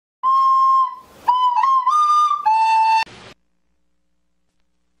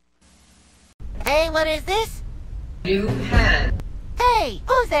what is this? New hand. Hey,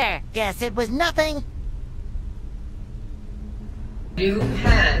 who's there? Guess it was nothing. New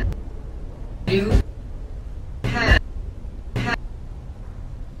hand. New hand.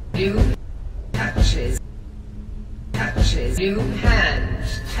 New touches. Touches. New hand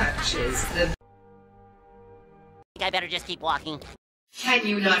touches the... I better just keep walking. Can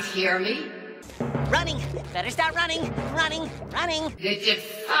you not hear me? Running! Better start running! Running! Running! The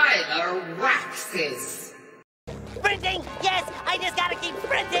defiler waxes. Sprinting! Yes! I just gotta keep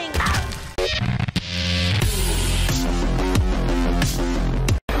sprinting!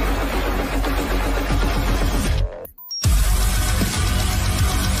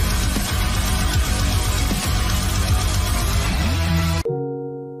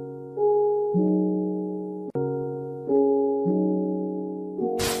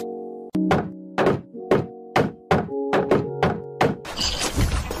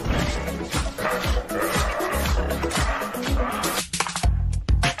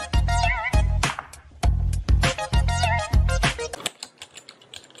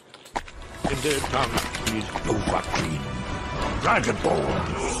 Their tongue is Dovahkiin, Dragonborn.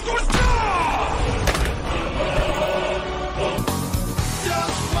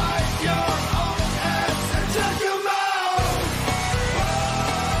 Just wipe your own ass and check your mouth.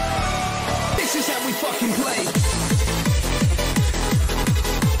 This is how we fucking play.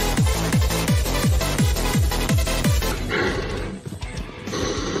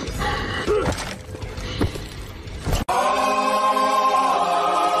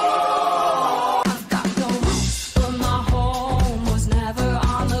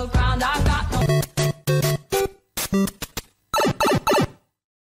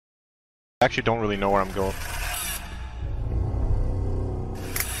 I actually don't really know where I'm going.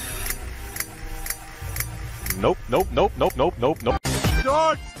 Nope, nope, nope, nope, nope, nope, nope.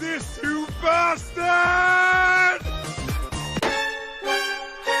 Dodge this, you bastard!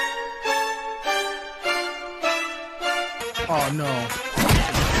 Oh no.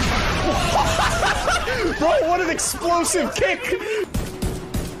 Bro, what an explosive kick!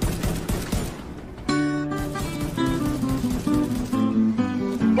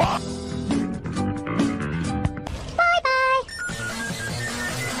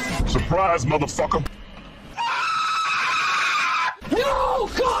 Surprise, motherfucker! No,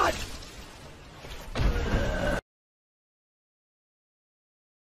 God!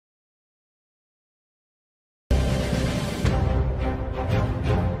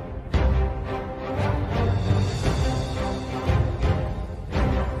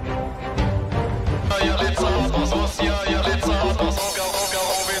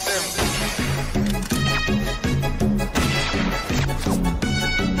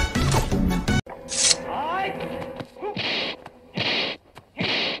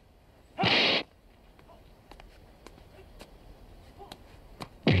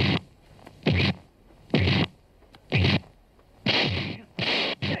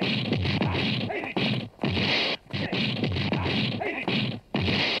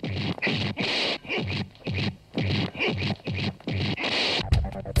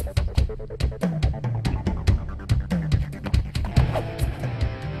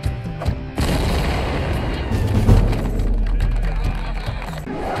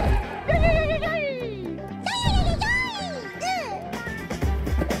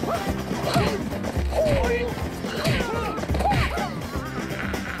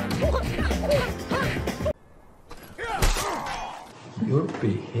 You're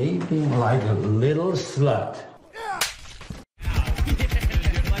behaving like a little slut.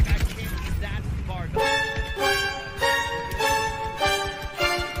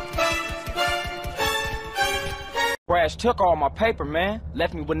 Crash took all my paper, man.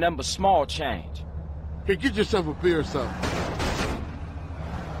 Left me with nothing but small change. Hey, get yourself a beer or something.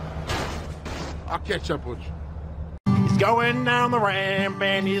 I'll catch up with you. He's going down the ramp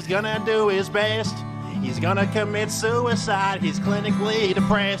and he's gonna do his best. He's gonna commit suicide. He's clinically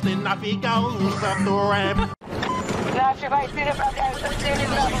depressed, and off he goes up the ramp.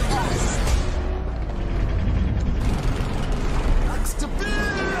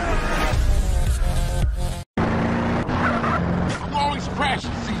 I'm always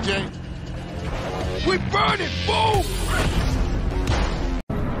crashing, CJ. We burn it, boom!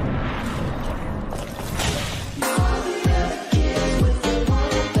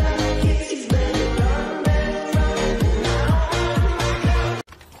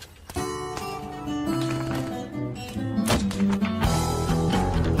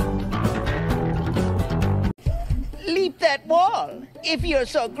 Leap that wall, if you're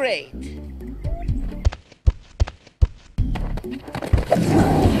so great.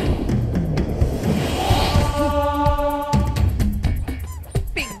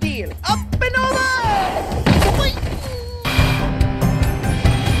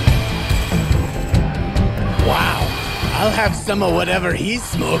 I'll have some of whatever he's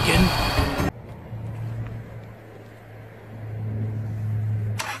smoking.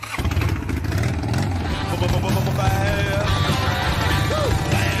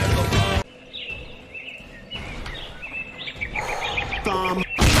 Told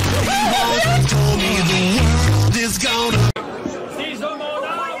me the world is gonna.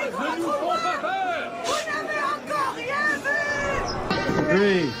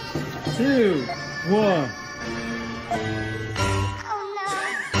 Three, two, one.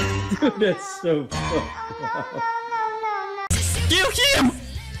 Dude, that's so fucked. Kill him!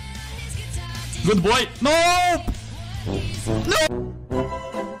 Good boy. No! No!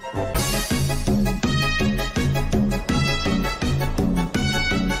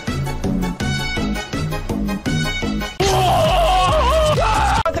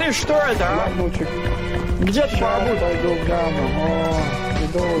 Смотри, что это, а? Где ты, бабуль?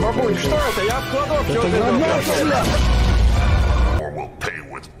 Бабуль, что это? Я в кладовке уже. Pay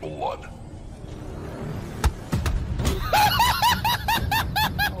with blood.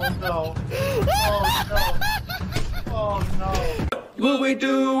 Oh no. Oh no. Oh no. Will we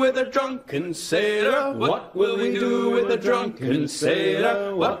do with a drunken sailor? What will we do with a drunken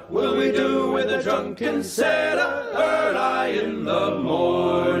sailor? What will we do with a drunken sailor? Early in the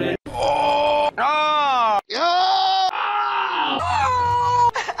morning. Oh!